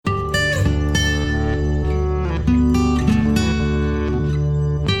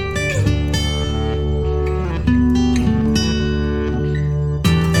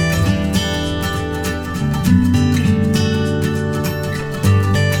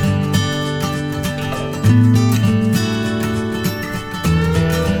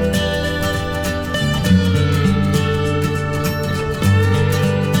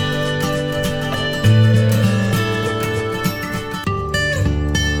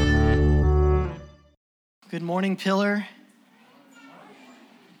Good morning, Pillar.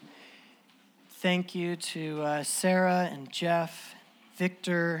 Thank you to Sarah and Jeff,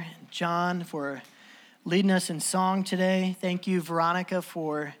 Victor, and John for leading us in song today. Thank you, Veronica,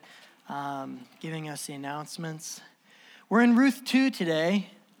 for giving us the announcements. We're in Ruth 2 today.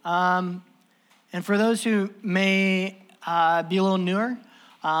 And for those who may be a little newer,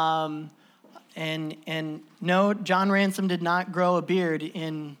 and no, John Ransom did not grow a beard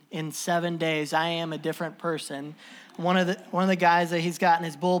in 7 days. I am a different person. One of the guys that he's got in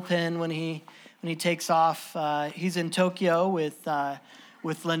his bullpen when he takes off, he's in Tokyo with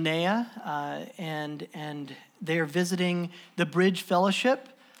Linnea, and they're visiting the Bridge Fellowship,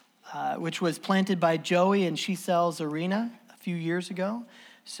 which was planted by Joey and She Sells Arena a few years ago.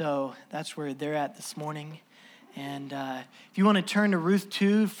 So that's where they're at this morning. And if you want to turn to Ruth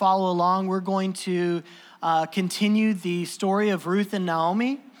 2, follow along. We're going to continue the story of Ruth and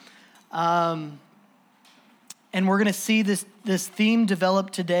Naomi. And we're going to see this theme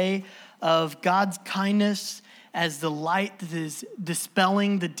develop today of God's kindness as the light that is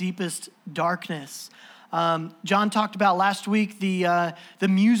dispelling the deepest darkness. John talked about last week the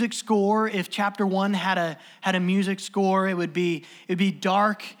music score. If chapter 1 had a music score, it'd be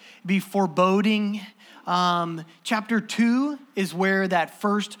dark, it'd be foreboding. Chapter 2 is where that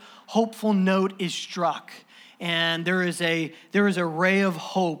first hopeful note is struck. And there is a ray of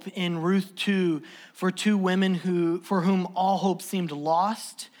hope in Ruth 2 for two women for whom all hope seemed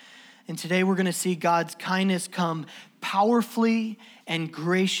lost. And today we're going to see God's kindness come powerfully and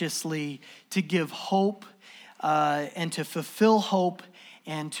graciously to give hope and to fulfill hope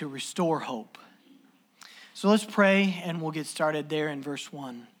and to restore hope. So let's pray and we'll get started there in verse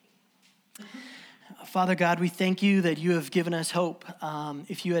 1. Father God, we thank you that you have given us hope.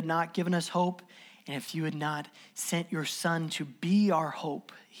 If you had not given us hope, and if you had not sent your Son to be our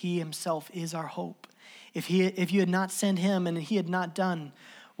hope, he himself is our hope. If you had not sent him and he had not done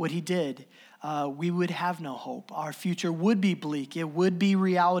what he did, we would have no hope. Our future would be bleak. It would be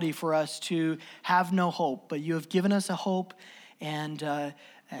reality for us to have no hope. But you have given us a hope, and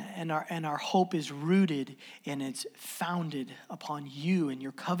our hope is rooted and it's founded upon you and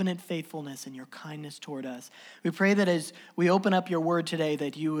your covenant faithfulness and your kindness toward us. We pray that as we open up your word today,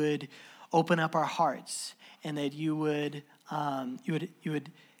 that you would open up our hearts and that you would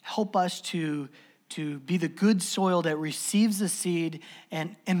help us to be the good soil that receives the seed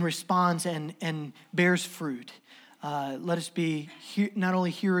and responds and bears fruit. Let us be not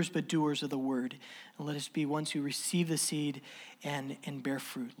only hearers but doers of the word. And let us be ones who receive the seed and bear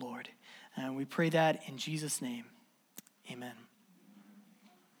fruit, Lord. And we pray that in Jesus' name. Amen.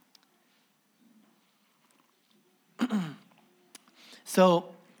 So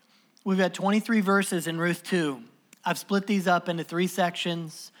we've got 23 verses in Ruth 2. I've split these up into 3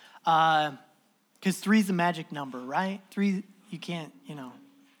 sections because 3 is the magic number, right? 3, you can't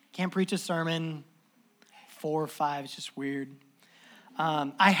preach a sermon. 4 or 5 is just weird.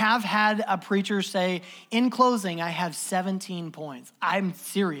 I have had a preacher say, in closing, I have 17 points. I'm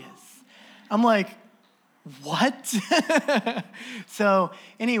serious. I'm like, what? So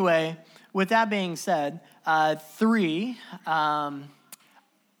anyway, with that being said, 3,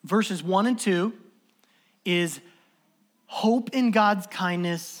 verses 1 and 2 is hope in God's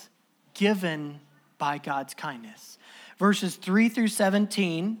kindness given by God's kindness. Verses 3 through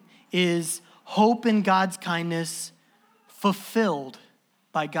 17 is hope in God's kindness fulfilled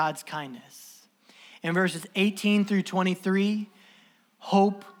by God's kindness. In verses 18 through 23,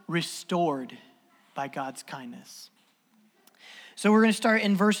 hope restored by God's kindness. So we're going to start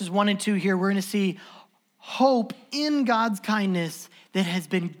in verses 1 and 2 here. We're going to see hope in God's kindness that has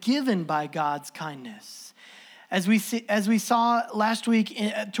been given by God's kindness. As we saw last week,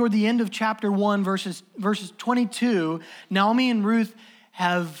 toward the end of chapter 1, verses 22, Naomi and Ruth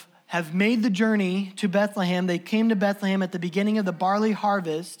have made the journey to Bethlehem. They came to Bethlehem at the beginning of the barley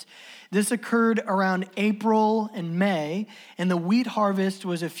harvest. This occurred around April and May, and the wheat harvest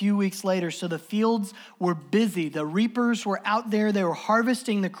was a few weeks later, so the fields were busy. The reapers were out there. They were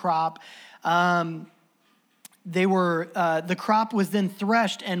harvesting the crop. The crop was then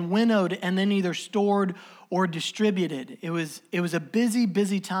threshed and winnowed and then either stored or distributed. It was a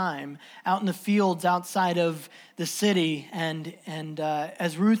busy time out in the fields outside of the city. And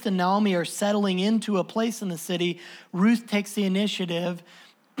as Ruth and Naomi are settling into a place in the city, Ruth takes the initiative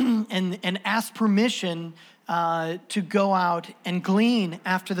and asks permission to go out and glean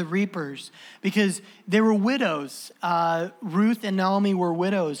after the reapers because they were widows. Ruth and Naomi were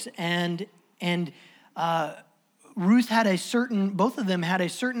widows, and Ruth both of them had a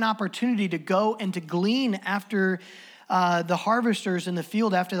certain opportunity to go and to glean after the harvesters in the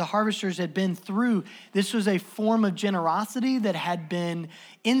field, after the harvesters had been through. This was a form of generosity that had been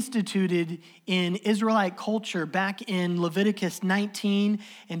instituted in Israelite culture back in Leviticus 19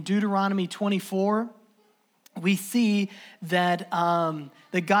 and Deuteronomy 24. We see that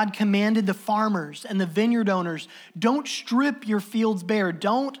God commanded the farmers and the vineyard owners, don't strip your fields bare.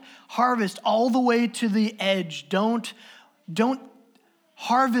 Don't harvest all the way to the edge. Don't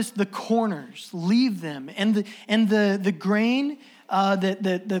harvest the corners. Leave them. And the grain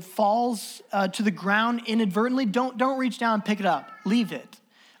that falls to the ground inadvertently, don't reach down and pick it up. Leave it.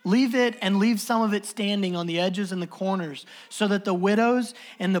 Leave it and leave some of it standing on the edges and the corners so that the widows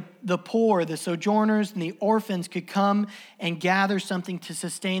and the poor, the sojourners and the orphans could come and gather something to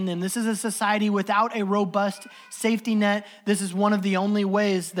sustain them. This is a society without a robust safety net. This is one of the only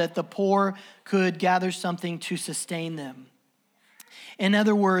ways that the poor could gather something to sustain them. In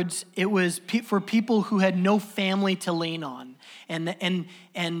other words, it was for people who had no family to lean on.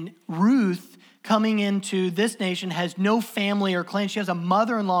 And Ruth, coming into this nation, has no family or clan. She has a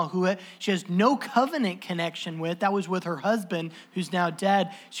mother-in-law who she has no covenant connection with. That was with her husband, who's now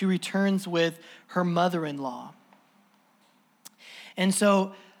dead. She returns with her mother-in-law. And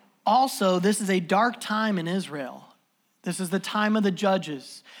so, also, this is a dark time in Israel. This is the time of the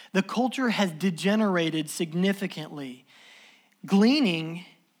judges. The culture has degenerated significantly. Gleaning,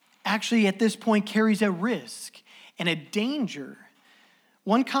 actually, at this point, carries a risk and a danger.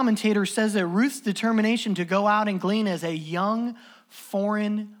 One commentator says that Ruth's determination to go out and glean as a young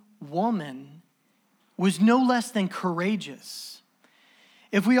foreign woman was no less than courageous.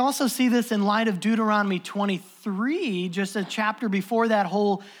 If we also see this in light of Deuteronomy 23, just a chapter before that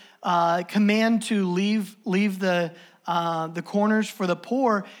whole command to leave the corners for the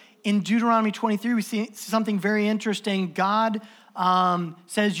poor, in Deuteronomy 23, we see something very interesting. God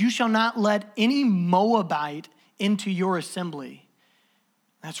says, "You shall not let any Moabite into your assembly."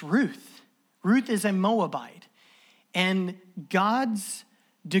 That's Ruth. Ruth is a Moabite. And God's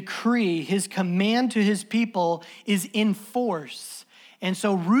decree, his command to his people, is in force. And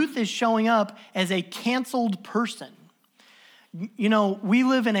so Ruth is showing up as a canceled person. You know, we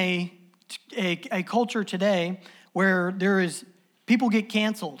live in a culture today where people get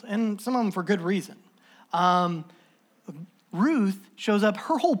canceled, and some of them for good reason. Ruth shows up,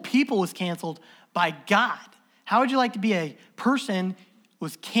 her whole people was canceled by God. How would you like to be a person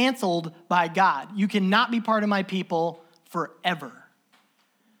was canceled by God? You cannot be part of my people forever.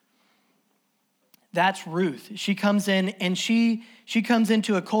 That's Ruth. She comes in and she comes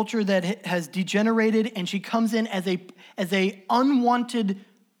into a culture that has degenerated, and she comes in as a unwanted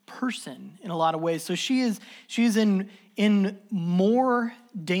person in a lot of ways. So she is in more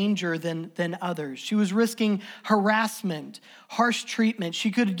danger than others. She was risking harassment, harsh treatment. She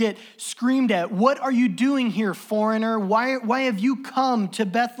could get screamed at. "What are you doing here, foreigner? Why have you come to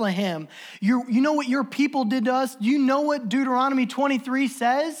Bethlehem? You know what your people did to us? You know what Deuteronomy 23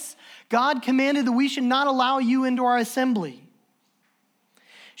 says? God commanded that we should not allow you into our assembly."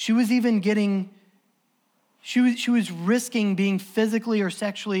 She was even She was risking being physically or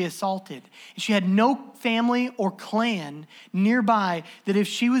sexually assaulted. She had no family or clan nearby that if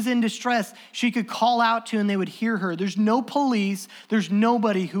she was in distress, she could call out to and they would hear her. There's no police. There's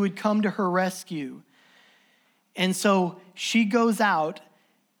nobody who would come to her rescue. And so she goes out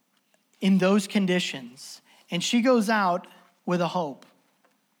in those conditions, and she goes out with a hope.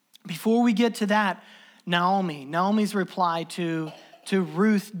 Before we get to that, Naomi's reply to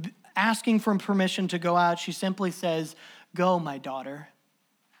Ruth asking for permission to go out, she simply says, "Go, my daughter."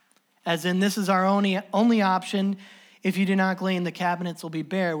 As in, this is our only option. If you do not glean, the cabinets will be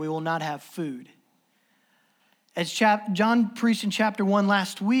bare. We will not have food. As John preached in chapter 1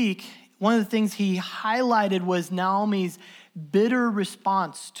 last week, one of the things he highlighted was Naomi's bitter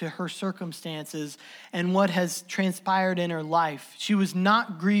response to her circumstances and what has transpired in her life. She was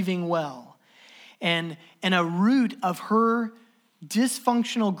not grieving well. And a root of her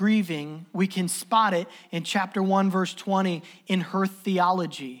dysfunctional grieving, we can spot it in chapter 1, verse 20, in her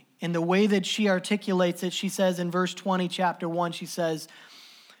theology. In the way that she articulates it, she says in verse 20, chapter 1, she says,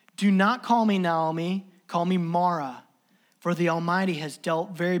 "Do not call me Naomi, call me Mara, for the Almighty has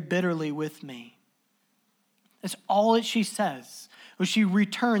dealt very bitterly with me." That's all that she says. When she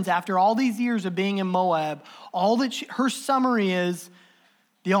returns after all these years of being in Moab, her summary is,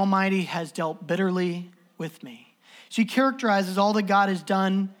 "The Almighty has dealt bitterly with me." She characterizes all that God has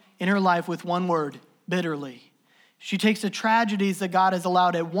done in her life with one word: bitterly. She takes the tragedies that God has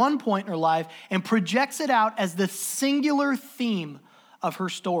allowed at one point in her life and projects it out as the singular theme of her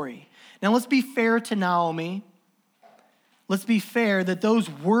story. Now, let's be fair to Naomi. Let's be fair that those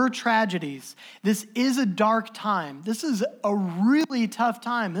were tragedies. This is a dark time. This is a really tough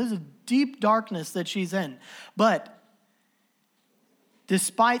time. This is a deep darkness that she's in. But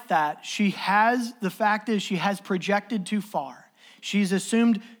despite that, the fact is she has projected too far. She's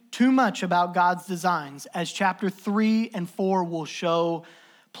assumed too much about God's designs, as chapter 3 and 4 will show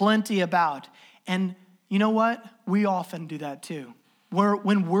plenty about. And you know what? We often do that too.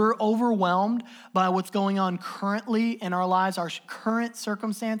 When we're overwhelmed by what's going on currently in our lives, our current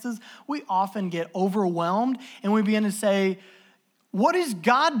circumstances, we often get overwhelmed and we begin to say, what is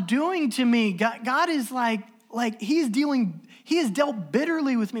God doing to me? God is like he has dealt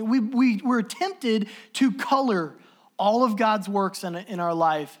bitterly with me. We're tempted to color all of God's works in our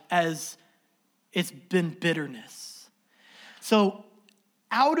life as it's been bitterness. So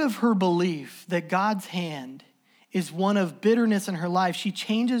out of her belief that God's hand is one of bitterness in her life, she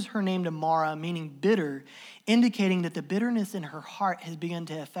changes her name to Mara, meaning bitter, indicating that the bitterness in her heart has begun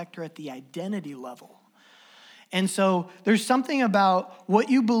to affect her at the identity level. And so there's something about what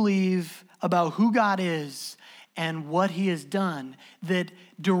you believe about who God is and what he has done that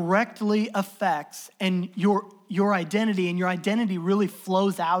directly affects and your identity, and your identity really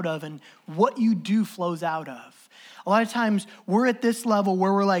flows out of, and what you do flows out of. A lot of times we're at this level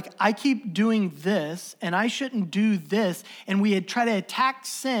where we're like, I keep doing this and I shouldn't do this. And we try to attack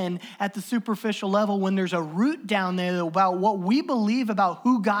sin at the superficial level when there's a root down there about what we believe about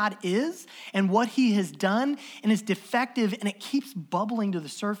who God is and what he has done. And it's defective and it keeps bubbling to the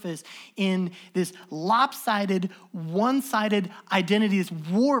surface in this lopsided, one-sided identity, this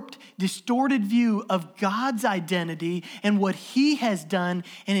warped, distorted view of God's identity and what he has done.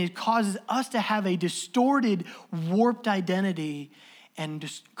 And it causes us to have a distorted, warped identity, and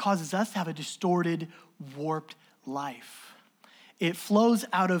just causes us to have a distorted, warped life. It flows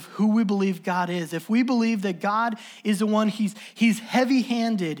out of who we believe God is. If we believe that God is the one, he's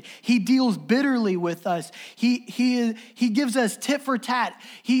heavy-handed, he deals bitterly with us, he gives us tit for tat,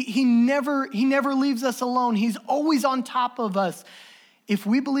 he never leaves us alone, he's always on top of us. If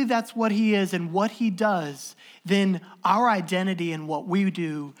we believe that's what he is and what he does, then our identity and what we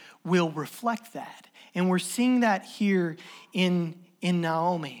do will reflect that. And we're seeing that here in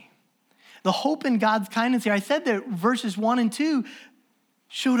Naomi. The hope in God's kindness here. I said that verses 1 and 2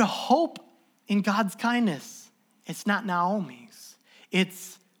 showed a hope in God's kindness. It's not Naomi's.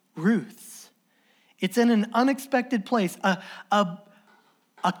 It's Ruth's. It's in an unexpected place. A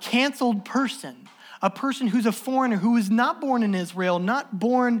canceled person. A person who's a foreigner, who is not born in Israel, not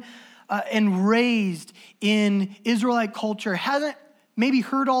born and raised in Israelite culture, hasn't maybe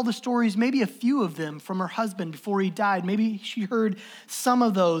heard all the stories, maybe a few of them from her husband before he died. Maybe she heard some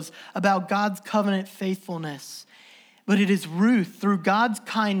of those about God's covenant faithfulness. But it is Ruth, through God's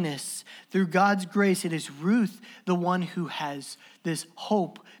kindness, through God's grace, it is Ruth, the one who has this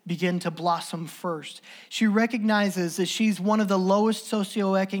hope begin to blossom first. She recognizes that she's one of the lowest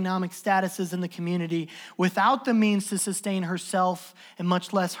socioeconomic statuses in the community, without the means to sustain herself and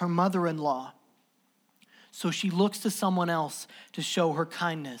much less her mother-in-law. So she looks to someone else to show her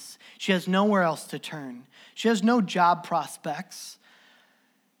kindness. She has nowhere else to turn. She has no job prospects.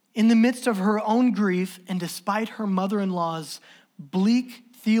 In the midst of her own grief, and despite her mother-in-law's bleak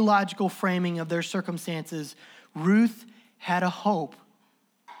theological framing of their circumstances, Ruth had a hope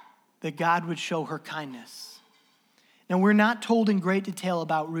that God would show her kindness. Now, we're not told in great detail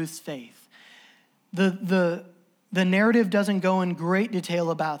about Ruth's faith. The narrative doesn't go in great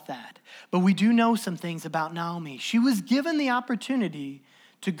detail about that. But we do know some things about Naomi. She was given the opportunity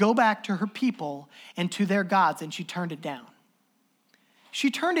to go back to her people and to their gods, and she turned it down. She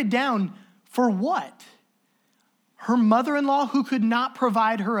turned it down for what? Her mother-in-law who could not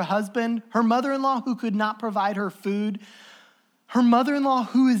provide her a husband, her mother-in-law who could not provide her food, her mother-in-law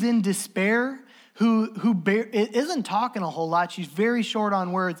who is in despair, who isn't talking a whole lot. She's very short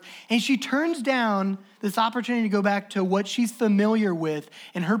on words. And she turns down this opportunity to go back to what she's familiar with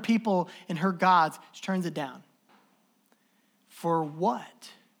and her people and her gods. She turns it down. For what?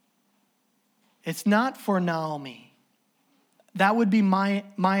 It's not for Naomi. That would be my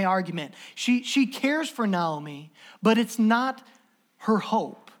argument. She cares for Naomi, but it's not her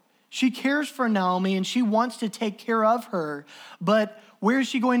hope. She cares for Naomi and she wants to take care of her, but where is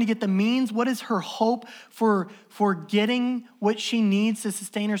she going to get the means? What is her hope for getting what she needs to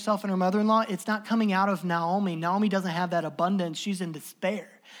sustain herself and her mother-in-law? It's not coming out of Naomi. Naomi doesn't have that abundance. She's in despair.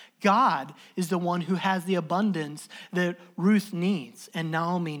 God is the one who has the abundance that Ruth needs and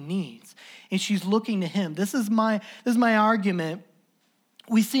Naomi needs. And she's looking to him. This is my argument.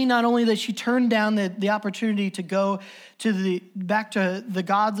 We see not only that she turned down the opportunity to go back to the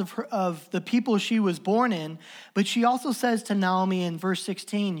gods of the people she was born in, but she also says to Naomi in verse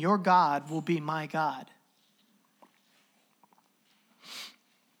 16, your God will be my God.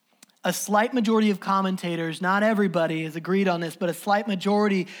 A slight majority of commentators, not everybody has agreed on this, but a slight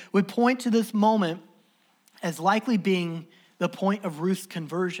majority would point to this moment as likely being the point of Ruth's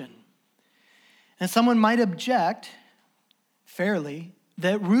conversion. And someone might object, fairly,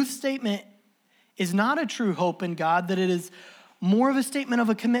 that Ruth's statement is not a true hope in God, that it is more of a statement of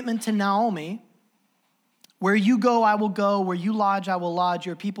a commitment to Naomi. Where you go, I will go. Where you lodge, I will lodge.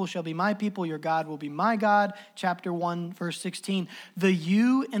 Your people shall be my people. Your God will be my God. Chapter 1, verse 16. The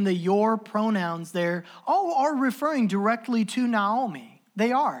you and the your pronouns there all are referring directly to Naomi.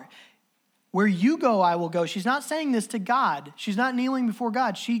 They are. Where you go, I will go. She's not saying this to God. She's not kneeling before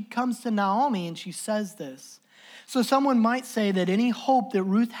God. She comes to Naomi and she says this. So someone might say that any hope that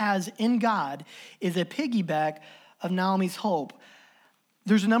Ruth has in God is a piggyback of Naomi's hope.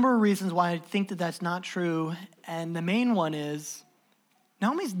 There's a number of reasons why I think that that's not true, and the main one is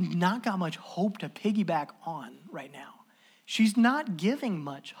Naomi's not got much hope to piggyback on right now. She's not giving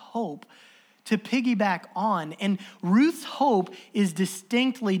much hope to piggyback on, and Ruth's hope is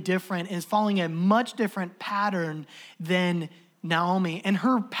distinctly different, is following a much different pattern than Naomi, and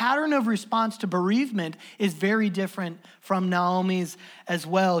her pattern of response to bereavement is very different from Naomi's as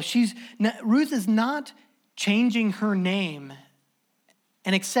well. Ruth is not changing her name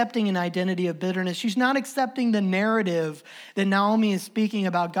and accepting an identity of bitterness. She's not accepting the narrative that Naomi is speaking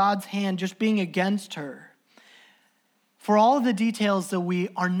about God's hand just being against her. For all of the details that we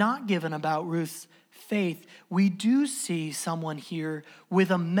are not given about Ruth's faith, we do see someone here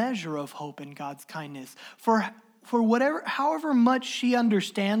with a measure of hope in God's kindness. For however much she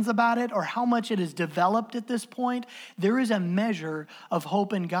understands about it or how much it is developed at this point, there is a measure of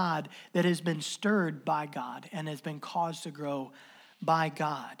hope in God that has been stirred by God and has been caused to grow by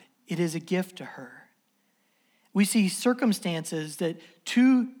God. It is a gift to her. We see circumstances that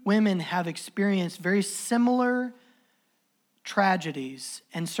two women have experienced very similar tragedies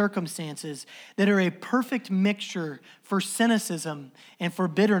and circumstances that are a perfect mixture for cynicism and for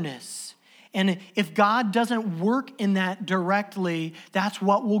bitterness. And if God doesn't work in that directly, that's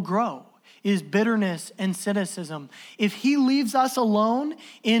what will grow, is bitterness and cynicism. If he leaves us alone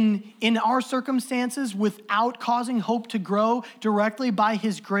in our circumstances without causing hope to grow directly by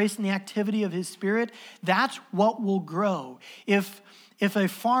his grace and the activity of his Spirit, that's what will grow. If a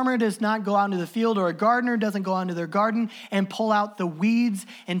farmer does not go out into the field or a gardener doesn't go out into their garden and pull out the weeds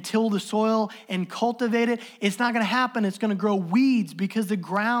and till the soil and cultivate it, it's not going to happen. It's going to grow weeds because the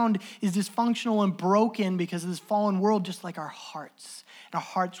ground is dysfunctional and broken because of this fallen world, just like our hearts. And our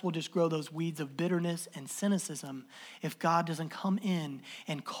hearts will just grow those weeds of bitterness and cynicism if God doesn't come in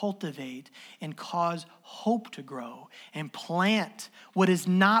and cultivate and cause hope to grow and plant what is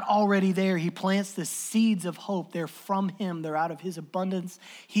not already there. He plants the seeds of hope. They're from him. They're out of his abundance.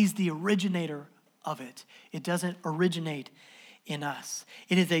 He's the originator of it. It doesn't originate in us.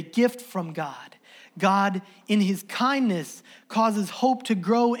 It is a gift from God. God, in his kindness, causes hope to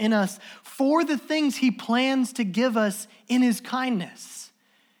grow in us for the things he plans to give us in his kindness.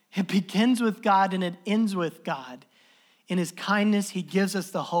 It begins with God and it ends with God. In his kindness, he gives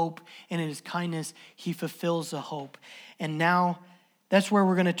us the hope, and in his kindness, he fulfills the hope. And now, that's where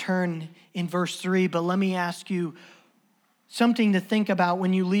we're going to turn in verse 3. But let me ask you something to think about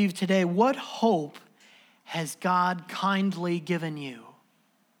when you leave today. What hope has God kindly given you?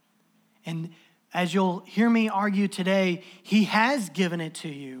 And as you'll hear me argue today, he has given it to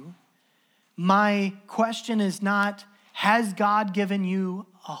you. My question is not, has God given you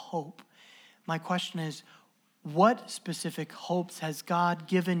a hope? My question is, what specific hopes has God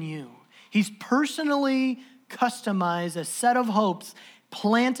given you? He's personally customized a set of hopes,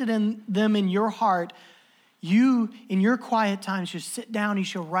 planted them in your heart. You, in your quiet time, should sit down, you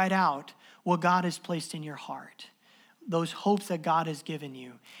should write out what God has placed in your heart. Those hopes that God has given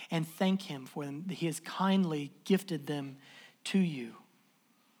you, and thank him for them. He has kindly gifted them to you.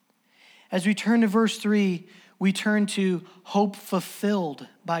 As we turn to verse 3, we turn to hope fulfilled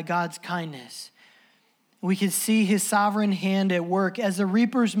by God's kindness. We can see his sovereign hand at work. As the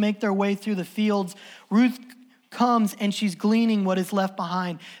reapers make their way through the fields, Ruth comes and she's gleaning what is left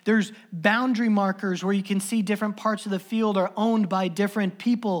behind. There's boundary markers where you can see different parts of the field are owned by different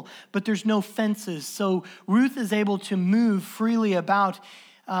people, but there's no fences. So Ruth is able to move freely about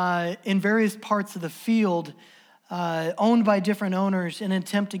in various parts of the field owned by different owners in an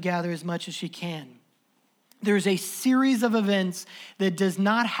attempt to gather as much as she can. There's a series of events that does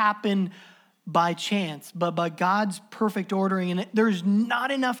not happen by chance, but by God's perfect ordering. And there's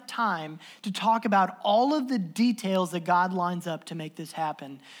not enough time to talk about all of the details that God lines up to make this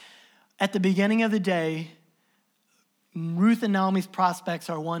happen. At the beginning of the day, Ruth and Naomi's prospects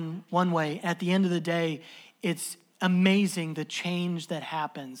are one way. At the end of the day, it's amazing the change that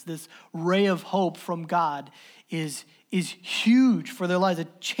happens. This ray of hope from God is huge for their lives.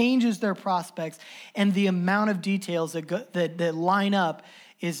 It changes their prospects, and the amount of details that line up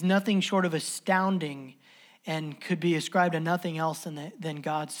is nothing short of astounding and could be ascribed to nothing else than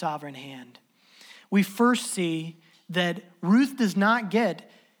God's sovereign hand. We first see that Ruth does not get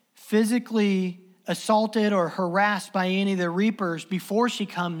physically assaulted or harassed by any of the reapers before she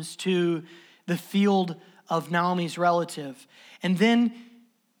comes to the field of Naomi's relative. And then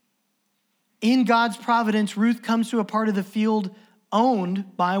in God's providence, Ruth comes to a part of the field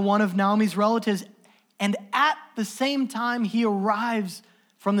owned by one of Naomi's relatives. And at the same time, he arrives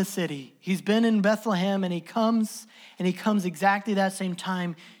from the city. He's been in Bethlehem, and he comes exactly that same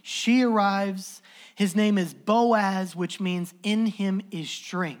time. She arrives. His name is Boaz, which means in him is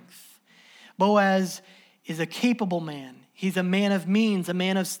strength. Boaz is a capable man. He's a man of means, a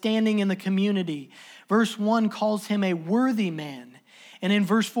man of standing in the community. Verse 1 calls him a worthy man. And in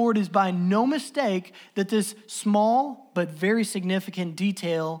verse 4, it is by no mistake that this small but very significant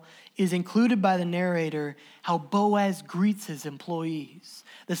detail is included by the narrator, how Boaz greets his employees.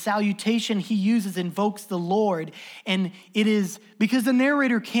 The salutation he uses invokes the Lord, and it is because the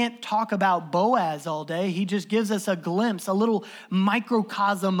narrator can't talk about Boaz all day. He just gives us a glimpse, a little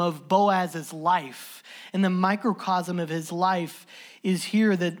microcosm of Boaz's life. And the microcosm of his life is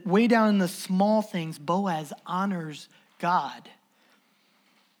here that way down in the small things, Boaz honors God.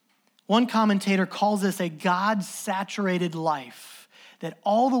 One commentator calls this a God-saturated life, that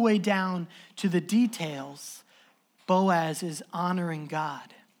all the way down to the details, Boaz is honoring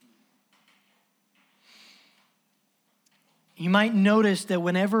God. You might notice that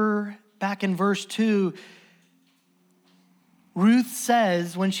whenever, back in verse 2, Ruth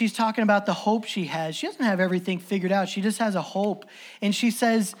says, when she's talking about the hope she has, she doesn't have everything figured out. She just has a hope. And she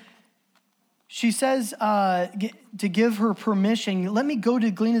says to give her permission, let me go to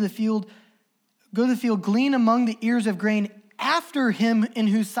the field, glean among the ears of grain after him in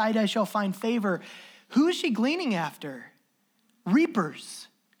whose sight I shall find favor. Who is she gleaning after? Reapers.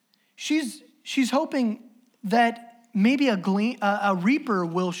 She's hoping that maybe a reaper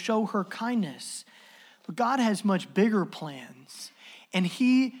will show her kindness. But God has much bigger plans. And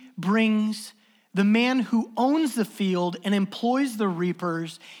he brings the man who owns the field and employs the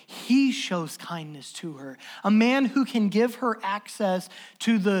reapers. He shows kindness to her. A man who can give her access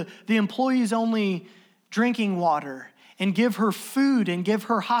to the employees' only drinking water, and give her food and give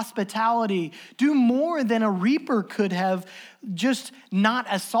her hospitality, do more than a reaper could have, just not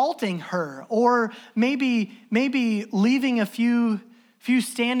assaulting her, or maybe leaving a few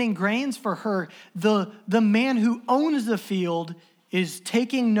standing grains for her. The man who owns the field is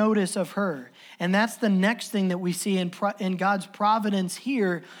taking notice of her. And that's the next thing that we see in God's providence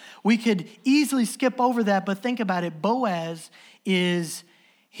here. We could easily skip over that, but think about it. Boaz he's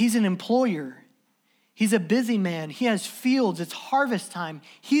an employer. He's a busy man. He has fields. It's harvest time.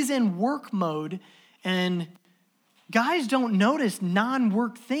 He's in work mode. And guys don't notice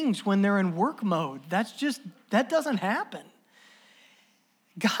non-work things when they're in work mode. That doesn't happen.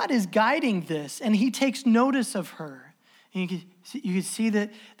 God is guiding this, and he takes notice of her. And you can see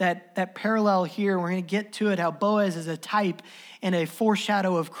that parallel here. We're going to get to it, how Boaz is a type and a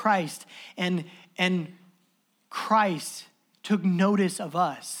foreshadow of Christ. And Christ took notice of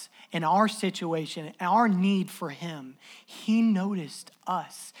us and our situation, our need for him. He noticed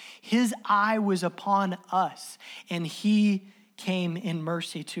us. His eye was upon us, and he came in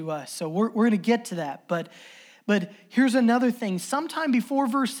mercy to us. So we're going to get to that. But here's another thing. Sometime before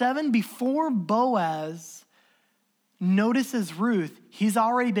verse 7, before Boaz notices Ruth, he's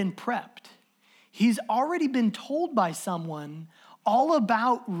already been prepped. He's already been told by someone all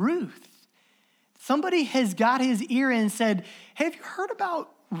about Ruth. Somebody has got his ear and said, hey, have you heard about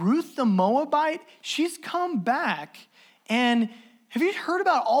Ruth the Moabite? She's come back. And have you heard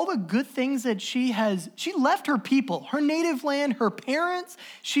about all the good things that she left her people, her native land, her parents.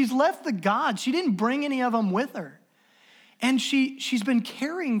 She's left the gods. She didn't bring any of them with her. And she's been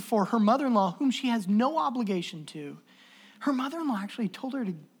caring for her mother-in-law, whom she has no obligation to. Her mother-in-law actually told her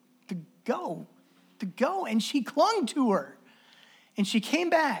to go, and she clung to her. And she came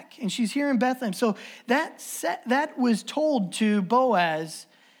back, and she's here in Bethlehem. So that was told to Boaz.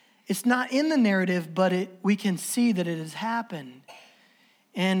 It's not in the narrative, but we can see that it has happened.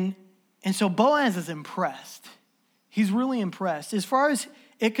 And so Boaz is impressed. He's really impressed. As far as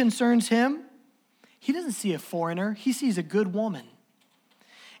it concerns him, he doesn't see a foreigner. He sees a good woman.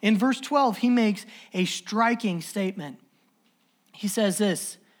 In verse 12, he makes a striking statement. He says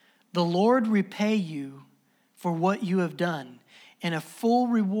this, "The Lord repay you for what you have done, and a full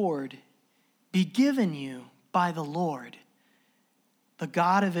reward be given you by the Lord, the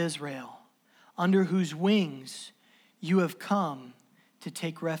God of Israel, under whose wings you have come to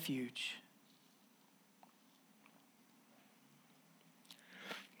take refuge."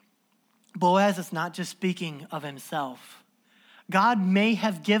 Boaz is not just speaking of himself. God may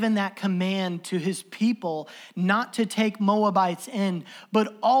have given that command to his people not to take Moabites in,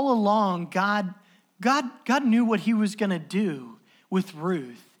 but all along, God knew what he was going to do with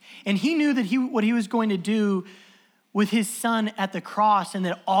Ruth. And he knew that what he was going to do with his son at the cross, and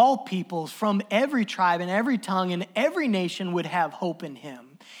that all peoples from every tribe and every tongue and every nation would have hope in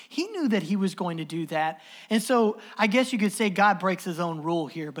him. He knew that he was going to do that. And so I guess you could say God breaks his own rule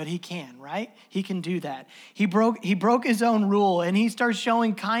here, but he can, right? He can do that. He broke his own rule, and he starts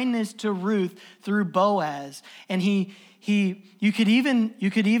showing kindness to Ruth through Boaz. And you could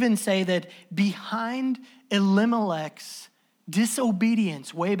even say that behind Elimelech's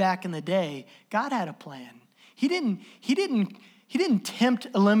disobedience way back in the day, God had a plan. He didn't tempt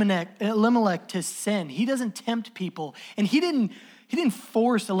Elimelech to sin. He doesn't tempt people. And he didn't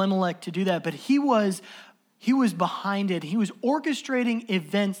force Elimelech to do that, but he was behind it. He was orchestrating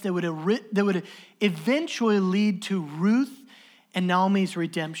events that would eventually lead to Ruth and Naomi's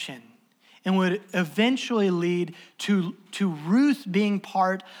redemption, and would eventually lead to Ruth being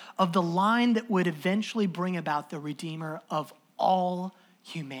part of the line that would eventually bring about the Redeemer of all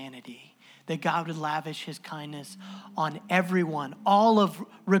humanity. That God would lavish his kindness on everyone, all of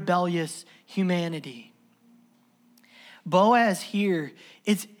rebellious humanity. Boaz here,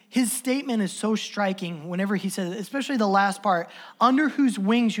 his statement is so striking whenever he says it, especially the last part, under whose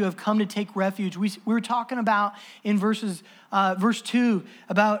wings you have come to take refuge. We were talking about in verse 2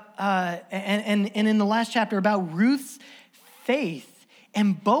 about, and in the last chapter about Ruth's faith.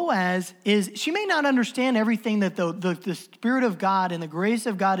 And Boaz she may not understand everything that the Spirit of God and the grace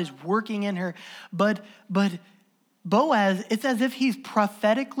of God is working in her, but Boaz, it's as if he's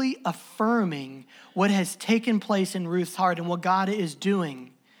prophetically affirming what has taken place in Ruth's heart and what God is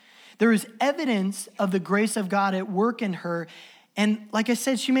doing. There is evidence of the grace of God at work in her. And like I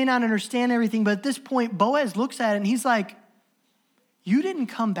said, she may not understand everything, but at this point, Boaz looks at it and he's like, you didn't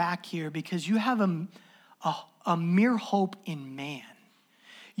come back here because you have a mere hope in man.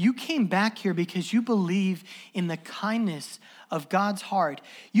 You came back here because you believe in the kindness of God's heart.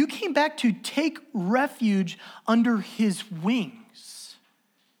 You came back to take refuge under his wings.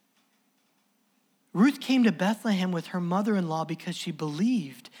 Ruth came to Bethlehem with her mother-in-law because she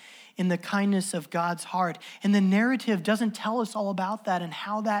believed in the kindness of God's heart. And the narrative doesn't tell us all about that and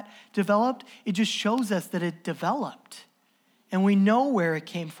how that developed. It just shows us that it developed. And we know where it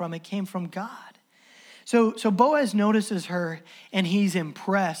came from. It came from God. So Boaz notices her, and he's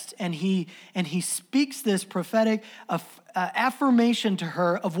impressed, and he speaks this prophetic affirmation to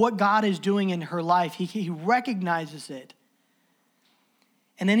her of what God is doing in her life. He recognizes it.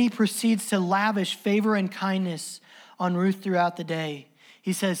 And then he proceeds to lavish favor and kindness on Ruth throughout the day.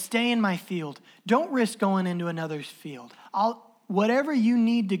 He says, stay in my field. Don't risk going into another's field. Whatever you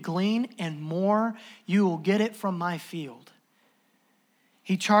need to glean and more, you will get it from my field.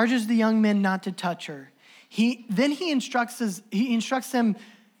 He charges the young men not to touch her. He instructs them,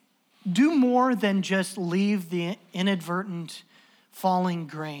 do more than just leave the inadvertent falling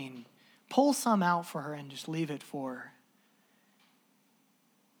grain. Pull some out for her and just leave it for her.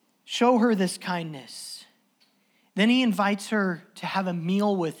 Show her this kindness. Then he invites her to have a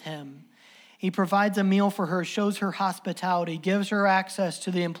meal with him. He provides a meal for her, shows her hospitality, gives her access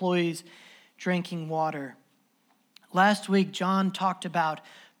to the employees drinking water. Last week, John talked about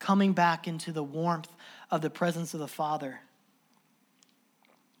coming back into the warmth of the presence of the Father.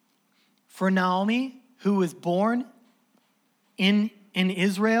 For Naomi, who was born in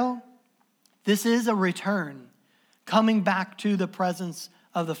Israel, this is a return, coming back to the presence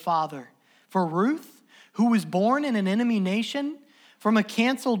of the Father. For Ruth, who was born in an enemy nation from a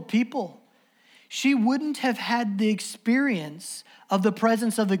canceled people, she wouldn't have had the experience of the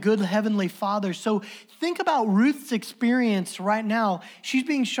presence of the good Heavenly Father. So think about Ruth's experience right now. She's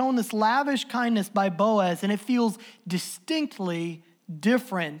being shown this lavish kindness by Boaz, and it feels distinctly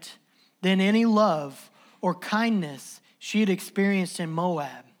different than any love or kindness she had experienced in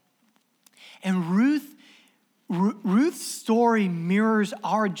Moab. And Ruth's story mirrors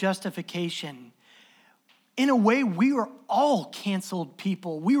our justification. In a way, we were all canceled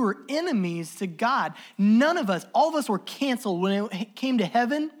people. We were enemies to God. None of us, all of us were canceled. When it came to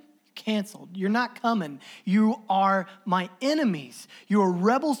heaven, canceled. You're not coming. You are my enemies. You are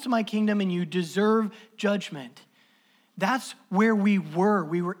rebels to my kingdom and you deserve judgment. That's where we were.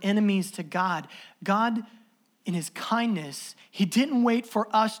 We were enemies to God. God, in his kindness, he didn't wait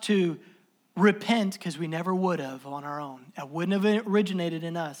for us to repent, because we never would have on our own. That wouldn't have originated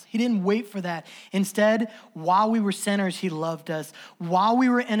in us. He didn't wait for that. Instead, while we were sinners, he loved us. While we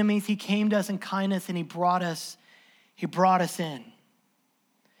were enemies, he came to us in kindness and he brought us in.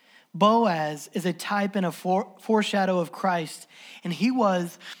 Boaz is a type and a foreshadow of Christ. And he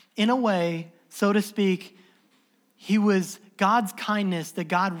was, in a way, so to speak, he was God's kindness that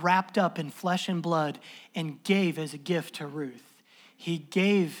God wrapped up in flesh and blood and gave as a gift to Ruth. He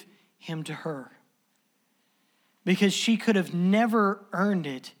gave him to her because she could have never earned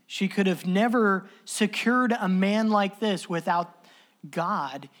it. She could have never secured a man like this without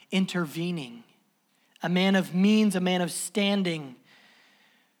God intervening. A man of means, a man of standing.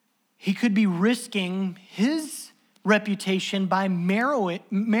 He could be risking his reputation by marrying,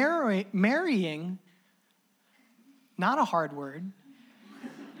 not a hard word,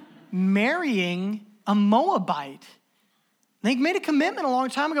 marrying a Moabite. They made a commitment a long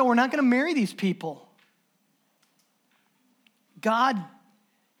time ago. We're not going to marry these people. God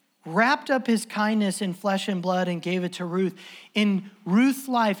wrapped up his kindness in flesh and blood and gave it to Ruth. In Ruth's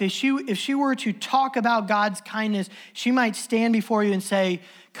life, if she were to talk about God's kindness, she might stand before you and say,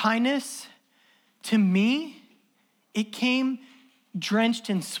 kindness, to me, it came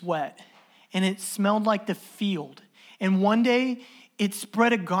drenched in sweat, and it smelled like the field. And one day, it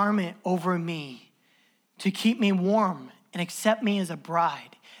spread a garment over me to keep me warm and accept me as a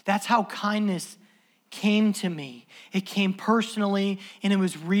bride. That's how kindness came to me. It came personally, and it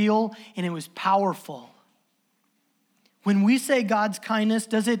was real, and it was powerful. When we say God's kindness,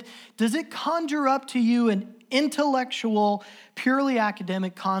 does it conjure up to you an intellectual, purely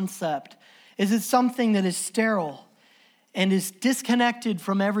academic concept? Is it something that is sterile and is disconnected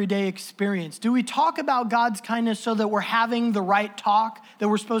from everyday experience? Do we talk about God's kindness so that we're having the right talk that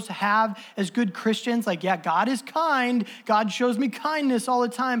we're supposed to have as good Christians? Like, yeah, God is kind. God shows me kindness all the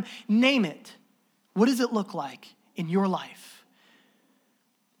time. Name it. What does it look like in your life?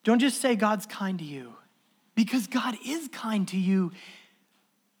 Don't just say God's kind to you, because God is kind to you.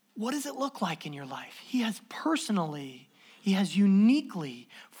 What does it look like in your life? He has personally, he has uniquely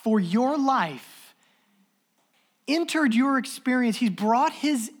for your life entered your experience. He's brought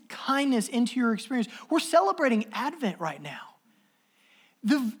his kindness into your experience. We're celebrating Advent right now.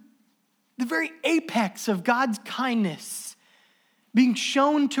 The very apex of God's kindness being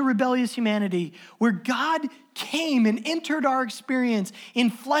shown to rebellious humanity, where God came and entered our experience in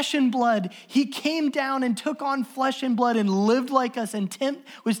flesh and blood. He came down and took on flesh and blood and lived like us and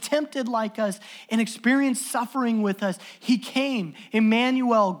was tempted like us and experienced suffering with us. He came,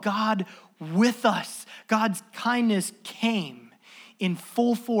 Emmanuel, God with us. God's kindness came in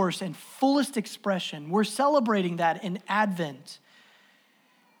full force and fullest expression. We're celebrating that in Advent.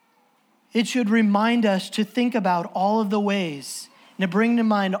 It should remind us to think about all of the ways and to bring to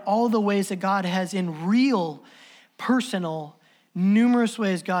mind all the ways that God has, in real, personal, numerous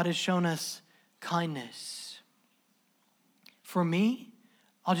ways, God has shown us kindness. For me,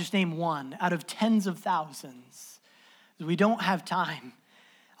 I'll just name one out of tens of thousands. We don't have time.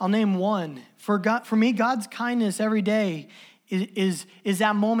 I'll name one. For me, God's kindness every day is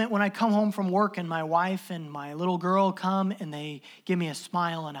that moment when I come home from work and my wife and my little girl come and they give me a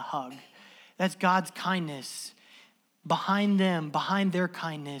smile and a hug. That's God's kindness. Behind them, behind their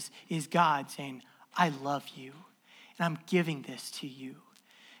kindness, is God saying, I love you, and I'm giving this to you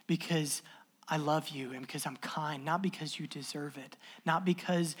because I love you and because I'm kind, not because you deserve it, not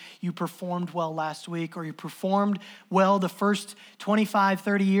because you performed well last week or you performed well the first 25,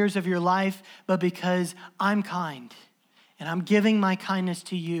 30 years of your life, but because I'm kind and I'm giving my kindness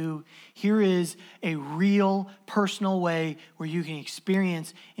to you. Here is a real personal way where you can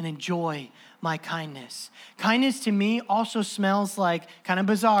experience and enjoy my kindness. Kindness to me also smells like, kind of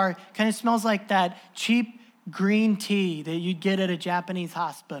bizarre, kind of smells like that cheap green tea that you'd get at a Japanese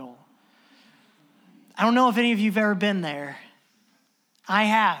hospital. I don't know if any of you have ever been there. I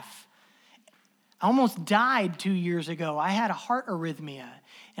have. I almost died 2 years ago. I had a heart arrhythmia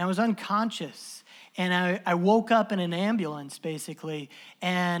and I was unconscious. And I woke up in an ambulance basically.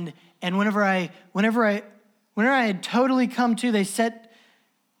 And whenever I had totally come to, they said,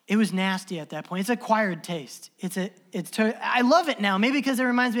 it was nasty at that point. It's acquired taste. I love it now, maybe because it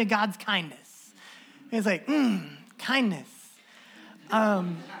reminds me of God's kindness. It's like, kindness. Thought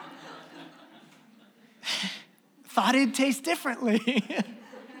it'd taste differently.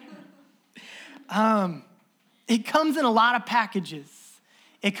 It comes in a lot of packages.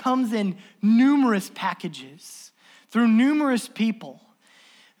 It comes in numerous packages through numerous people.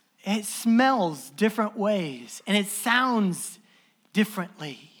 It smells different ways and it sounds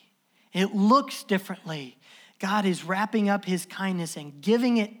differently. It looks differently. God is wrapping up his kindness and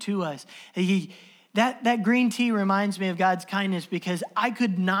giving it to us. That green tea reminds me of God's kindness because I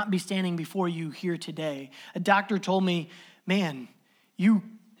could not be standing before you here today. A doctor told me, man, you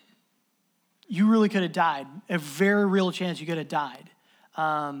really could have died. A very real chance you could have died.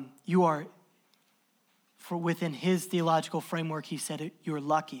 You are, within his theological framework, he said, you're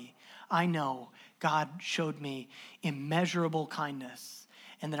lucky. I know God showed me immeasurable kindness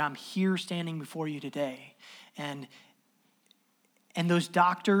and that I'm here standing before you today. And those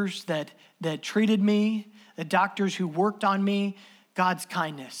doctors that treated me, the doctors who worked on me, God's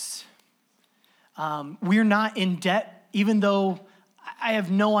kindness. We're not in debt, even though I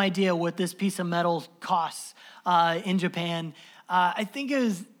have no idea what this piece of metal costs in Japan. I think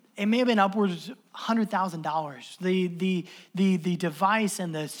it may have been upwards of $100,000. The device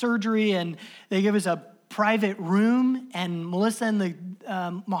and the surgery, and they give us a private room, and Melissa and the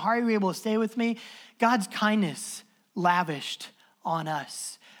Mahari were able to stay with me. God's kindness lavished on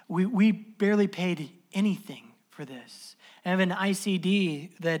us. We barely paid anything for this. I have an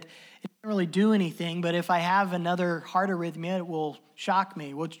ICD that it doesn't really do anything, but if I have another heart arrhythmia, it will shock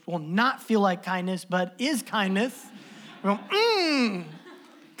me, which will not feel like kindness, but is kindness.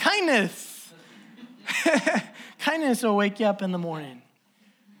 Kindness. Kindness will wake you up in the morning.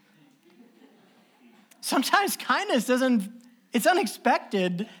 Sometimes kindness it's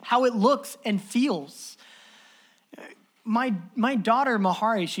unexpected how it looks and feels. My daughter,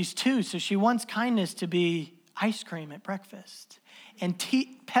 Mahari, she's 2, so she wants kindness to be ice cream at breakfast and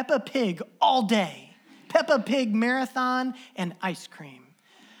Peppa Pig all day. Peppa Pig marathon and ice cream.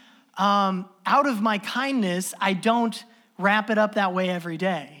 Out of my kindness, I don't wrap it up that way every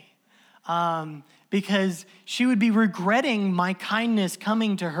day because she would be regretting my kindness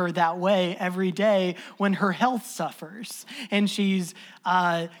coming to her that way every day when her health suffers and she's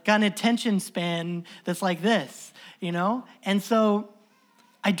got an attention span that's like this, you know? And so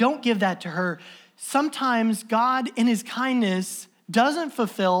I don't give that to her. Sometimes God, in his kindness, doesn't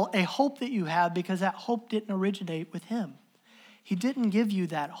fulfill a hope that you have because that hope didn't originate with him. He didn't give you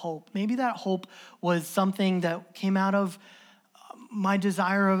that hope. Maybe that hope was something that came out of my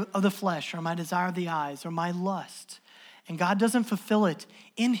desire of the flesh or my desire of the eyes or my lust. And God doesn't fulfill it.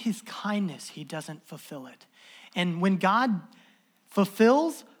 In his kindness, he doesn't fulfill it. And when God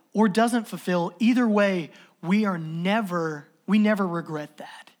fulfills or doesn't fulfill, either way, we never regret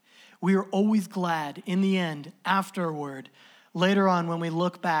that. We are always glad in the end, afterward, later on when we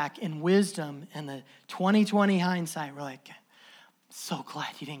look back in wisdom and the 2020 hindsight, we're like, so glad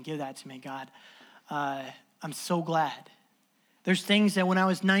you didn't give that to me, God. I'm so glad. There's things that when I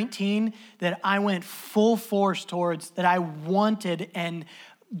was 19 that I went full force towards that I wanted and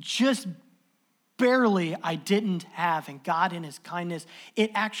just barely I didn't have. And God in his kindness,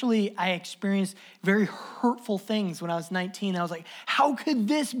 I experienced very hurtful things when I was 19. I was like, how could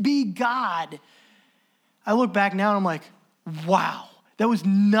this be God? I look back now and I'm like, wow, that was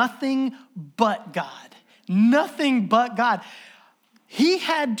nothing but God. Nothing but God. He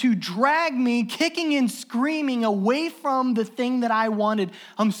had to drag me kicking and screaming away from the thing that I wanted.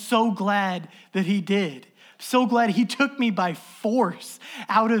 I'm so glad that he did. So glad he took me by force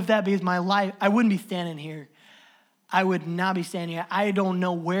out of that because my life, I wouldn't be standing here. I would not be standing here. I don't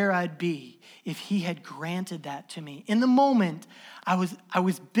know where I'd be if he had granted that to me. In the moment, I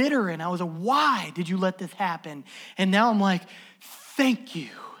was bitter and I was why did you let this happen? And now I'm like, thank you.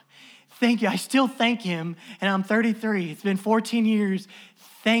 Thank you. I still thank him, and I'm 33. It's been 14 years.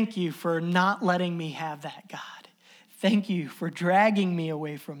 Thank you for not letting me have that, God. Thank you for dragging me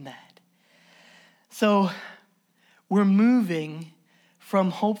away from that. So we're moving from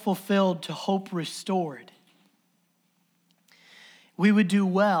hope fulfilled to hope restored. We would do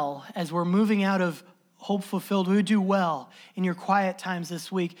well as we're moving out of hope fulfilled. We would do well in your quiet times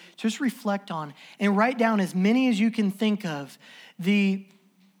this week. Just reflect on and write down as many as you can think of the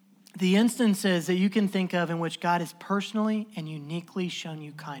instances that you can think of in which God has personally and uniquely shown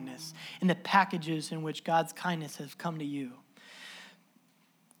you kindness, and the packages in which God's kindness has come to you.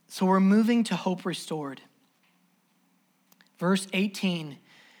 So we're moving to hope restored. Verse 18,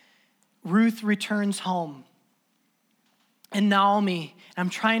 Ruth returns home. And Naomi, I'm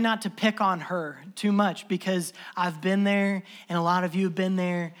trying not to pick on her too much because I've been there and a lot of you have been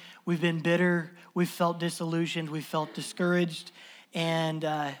there. We've been bitter. We've felt disillusioned. We've felt discouraged. And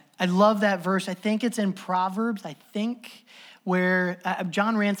I love that verse. I think it's in Proverbs, where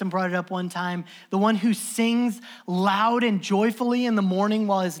John Ransom brought it up one time. The one who sings loud and joyfully in the morning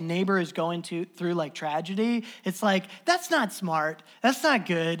while his neighbor is going through like tragedy. It's like, that's not smart. That's not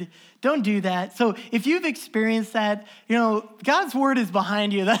good. Don't do that. So if you've experienced that, God's word is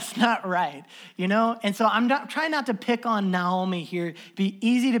behind you. That's not right, And so I'm trying not to pick on Naomi here. It'd be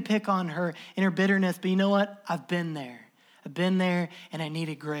easy to pick on her in her bitterness, but you know what? I've been there. I've been there, and I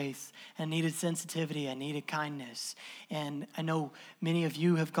needed grace. I needed sensitivity. I needed kindness. And I know many of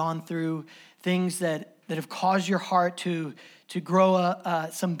you have gone through things that have caused your heart to grow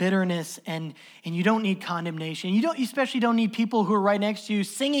some bitterness, and you don't need condemnation. You especially don't need people who are right next to you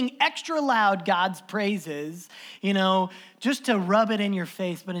singing extra loud God's praises, just to rub it in your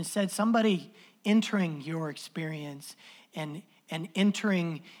face. But instead, somebody entering your experience and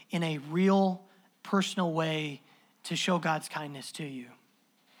entering in a real, personal way to show God's kindness to you.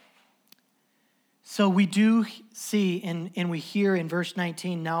 So we do see and we hear in verse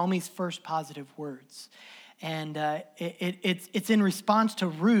 19 Naomi's first positive words. And it's in response to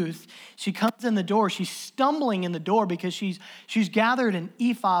Ruth. She comes in the door. She's stumbling in the door because she's gathered an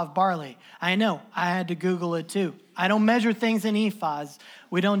ephah of barley. I know. I had to Google it too. I don't measure things in ephahs.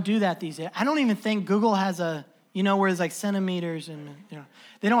 We don't do that these days. I don't even think Google has where it's like centimeters and,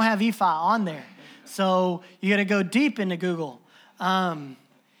 they don't have ephah on there. So you got to go deep into Google. An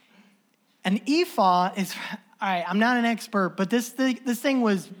ephah is, all right, I'm not an expert, but this thing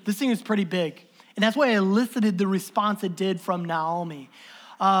was pretty big. And that's why I elicited the response it did from Naomi.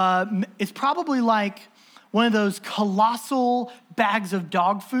 It's probably like one of those colossal bags of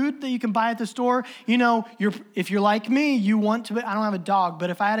dog food that you can buy at the store. If you're like me, I don't have a dog, but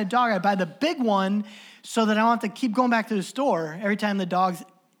if I had a dog, I'd buy the big one so that I don't have to keep going back to the store every time the dog's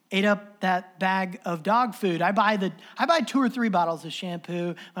ate up that bag of dog food. I buy 2 or 3 bottles of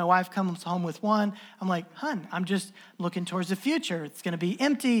shampoo. My wife comes home with one. I'm like, hon, I'm just looking towards the future. It's going to be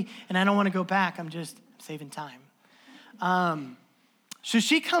empty, and I don't want to go back. I'm just saving time. So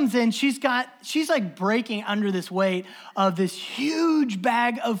she comes in. She's like breaking under this weight of this huge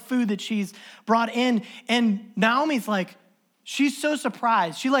bag of food that she's brought in, and Naomi's like, she's so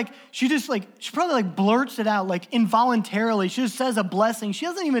surprised. She probably blurts it out involuntarily. She just says a blessing. She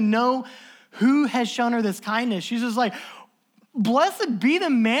doesn't even know who has shown her this kindness. She's just like, blessed be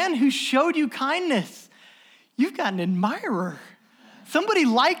the man who showed you kindness. You've got an admirer. Somebody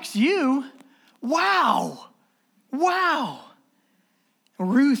likes you. Wow.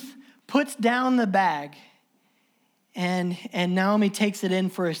 Ruth puts down the bag and Naomi takes it in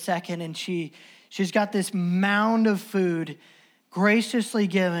for a second, and she's got this mound of food graciously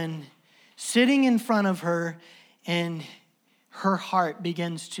given, sitting in front of her, and her heart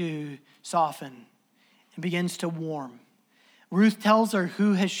begins to soften and begins to warm. Ruth tells her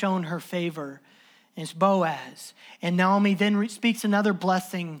who has shown her favor. It's Boaz. And Naomi then speaks another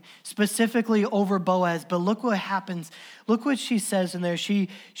blessing specifically over Boaz. But look what happens. Look what she says in there. She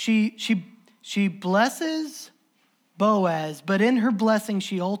blesses Boaz, but in her blessing,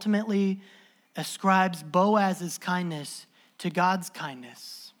 she ultimately ascribes Boaz's kindness to God's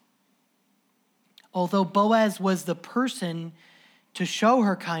kindness. Although Boaz was the person to show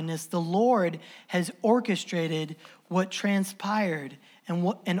her kindness, the Lord has orchestrated what transpired,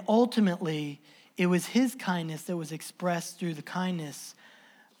 and ultimately it was his kindness that was expressed through the kindness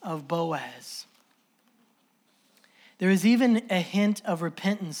of Boaz. There is even a hint of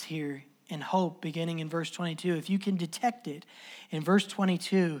repentance here and hope beginning in verse 22. If you can detect it, in verse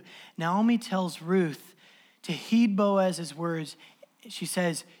 22, Naomi tells Ruth to heed Boaz's words. She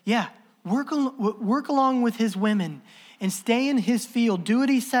says, work along with his women and stay in his field. Do what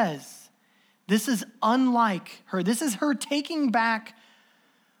he says. This is unlike her. This is her taking back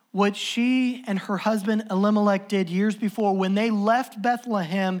what she and her husband Elimelech did years before when they left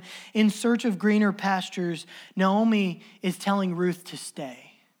Bethlehem in search of greener pastures. Naomi is telling Ruth to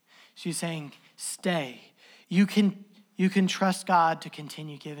stay. She's saying, stay. You can trust God to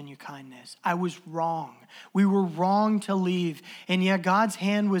continue giving you kindness. I was wrong. We were wrong to leave. And yet God's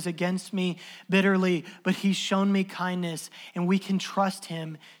hand was against me bitterly, but he's shown me kindness, and we can trust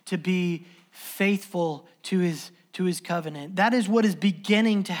him to be faithful to his covenant. That is what is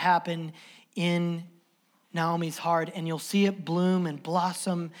beginning to happen in Naomi's heart, and you'll see it bloom and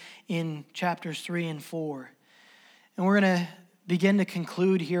blossom in chapters 3 and 4. And we're going to begin to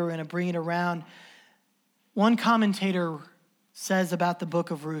conclude here. We're going to bring it around. One commentator says about the book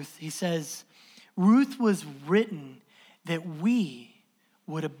of Ruth, he says, Ruth was written that we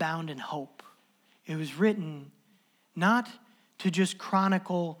would abound in hope. It was written not to just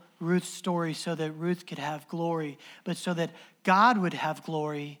chronicle Ruth's story so that Ruth could have glory, but so that God would have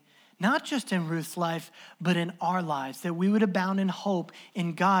glory, not just in Ruth's life, but in our lives, that we would abound in hope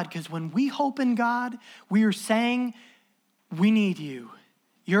in God. Because when we hope in God, we are saying, we need you.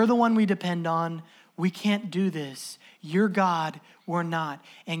 You're the one we depend on. We can't do this. You're God, we're not.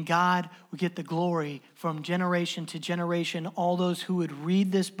 And God will get the glory from generation to generation. All those who would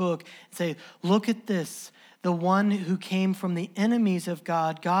read this book and say, look at this. The one who came from the enemies of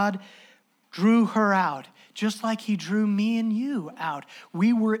God, God drew her out, just like he drew me and you out.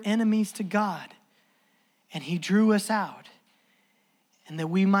 We were enemies to God, and he drew us out, and that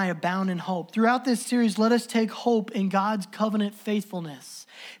we might abound in hope. Throughout this series, let us take hope in God's covenant faithfulness.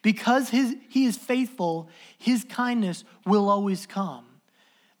 Because he is faithful, his kindness will always come.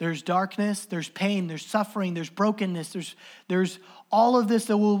 There's darkness, there's pain, there's suffering, there's brokenness, there's all of this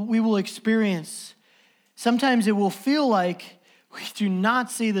that we will experience. Sometimes it will feel like we do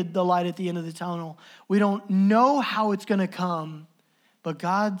not see the light at the end of the tunnel. We don't know how it's going to come, but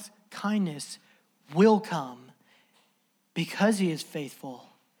God's kindness will come because he is faithful.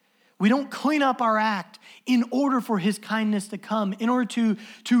 We don't clean up our act in order for his kindness to come, in order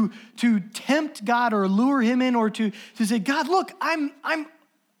to tempt God or lure him in, or to say, God, look, I'm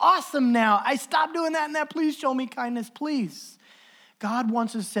awesome now. I stopped doing that and that. Please show me kindness, please. God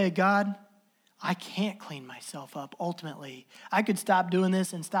wants us to say, God, I can't clean myself up ultimately. I could stop doing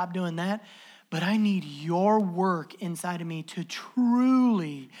this and stop doing that, but I need your work inside of me to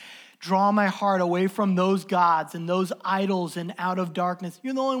truly draw my heart away from those gods and those idols and out of darkness.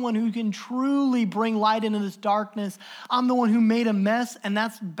 You're the only one who can truly bring light into this darkness. I'm the one who made a mess, and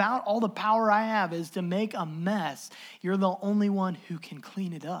that's about all the power I have, is to make a mess. You're the only one who can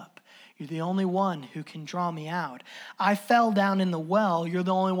clean it up. You're the only one who can draw me out. I fell down in the well. You're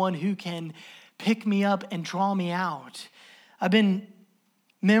the only one who can pick me up and draw me out. I've been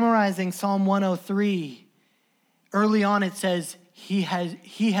memorizing Psalm 103. Early on it says, He has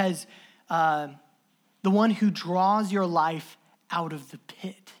the one who draws your life out of the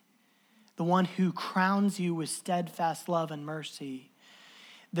pit, the one who crowns you with steadfast love and mercy,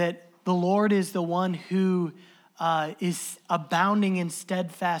 that the Lord is the one who is abounding in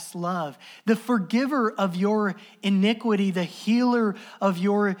steadfast love, the forgiver of your iniquity, the healer of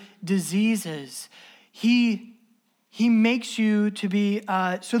your diseases. He makes you to be,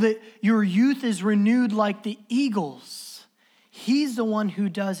 so that your youth is renewed like the eagles. He's the one who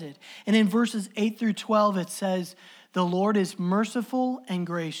does it. And in verses 8 through 12, it says, the Lord is merciful and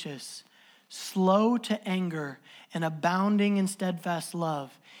gracious, slow to anger, and abounding in steadfast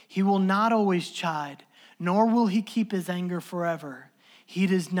love. He will not always chide, nor will he keep his anger forever. He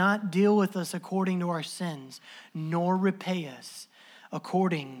does not deal with us according to our sins, nor repay us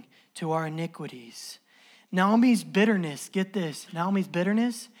according to our iniquities. Naomi's bitterness, get this, Naomi's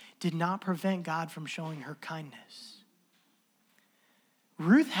bitterness did not prevent God from showing her kindness.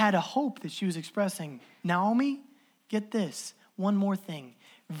 Ruth had a hope that she was expressing. Naomi, get this, one more thing.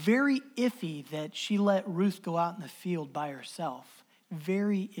 Very iffy that she let Ruth go out in the field by herself.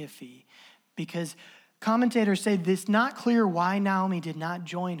 Very iffy. Because commentators say it's not clear why Naomi did not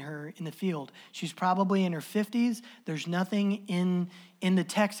join her in the field. She's probably in her 50s. There's nothing in the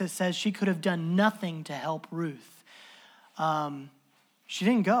text that says she could have done nothing to help Ruth. She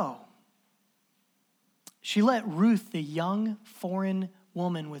didn't go. She let Ruth, the young foreign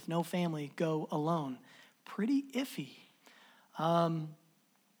woman with no family, go alone. Pretty iffy.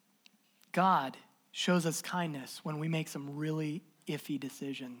 God shows us kindness when we make some really iffy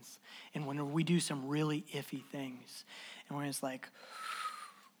decisions and when we do some really iffy things. And we're just like,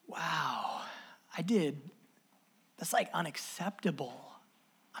 wow, that's like unacceptable.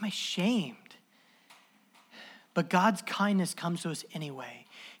 I'm ashamed. But God's kindness comes to us anyway.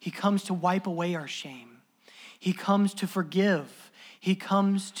 He comes to wipe away our shame. He comes to forgive. He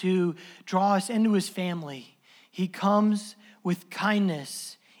comes to draw us into his family. He comes with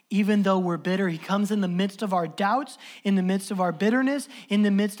kindness. Even though we're bitter, he comes in the midst of our doubts, in the midst of our bitterness, in the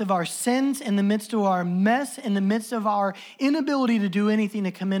midst of our sins, in the midst of our mess, in the midst of our inability to do anything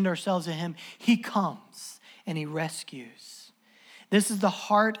to commend ourselves to him. He comes and he rescues. This is the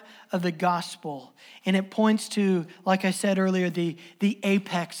heart of the gospel. And it points to, like I said earlier, the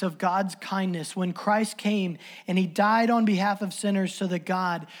apex of God's kindness. When Christ came and he died on behalf of sinners so that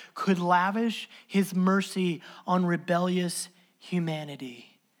God could lavish his mercy on rebellious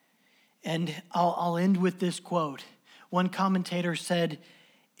humanity. And I'll end with this quote. One commentator said,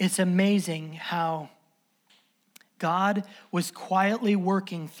 it's amazing how God was quietly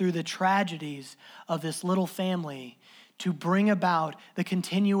working through the tragedies of this little family to bring about the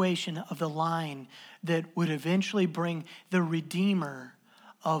continuation of the line that would eventually bring the Redeemer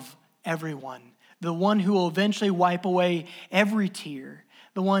of everyone, the one who will eventually wipe away every tear,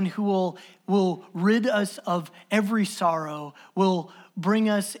 the one who will rid us of every sorrow, will bring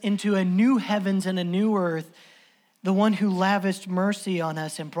us into a new heavens and a new earth, the one who lavished mercy on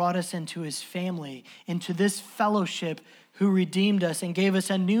us and brought us into his family, into this fellowship, who redeemed us and gave us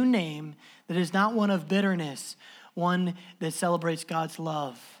a new name that is not one of bitterness, one that celebrates God's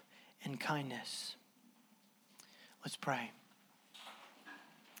love and kindness. Let's pray.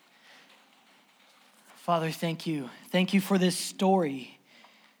 Father, thank you. Thank you for this story.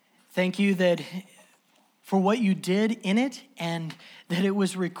 Thank you that for what you did in it and that it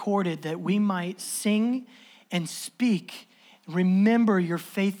was recorded, that we might sing and speak, remember your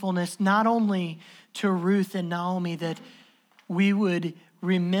faithfulness, not only to Ruth and Naomi, that we would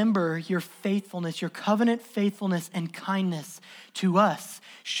remember your faithfulness, your covenant faithfulness and kindness to us,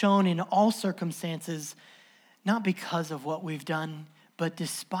 shown in all circumstances, not because of what we've done, but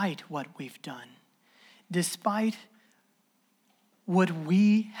despite what we've done. Despite what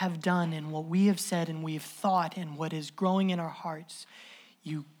we have done and what we have said and we have thought and what is growing in our hearts,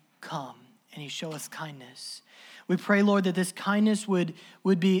 you come and you show us kindness. We pray, Lord, that this kindness would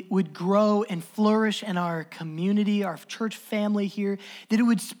grow and flourish in our community, our church family here, that it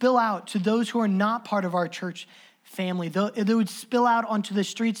would spill out to those who are not part of our church family, that it would spill out onto the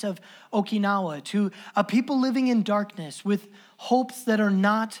streets of Okinawa, to a people living in darkness with hopes that are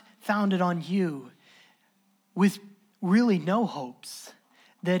not founded on you, with really no hopes,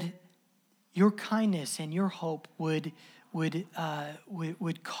 that your kindness and your hope would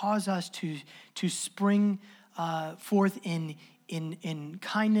cause us to spring forth in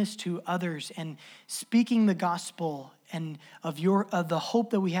kindness to others and speaking the gospel and of the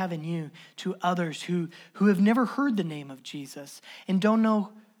hope that we have in you to others who have never heard the name of Jesus and don't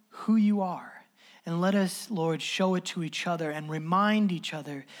know who you are. And let us, Lord, show it to each other and remind each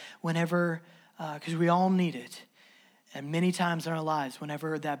other whenever, because we all need it. And many times in our lives,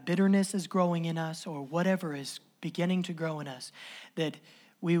 whenever that bitterness is growing in us or whatever is beginning to grow in us, that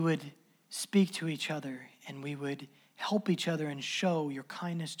we would speak to each other and we would help each other and show your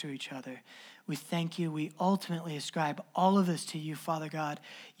kindness to each other. We thank you. We ultimately ascribe all of this to you, Father God.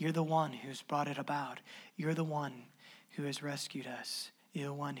 You're the one who's brought it about. You're the one who has rescued us. You're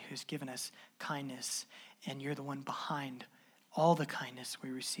the one who's given us kindness, and you're the one behind all the kindness we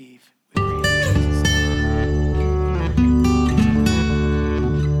receive. We pray in Jesus' name.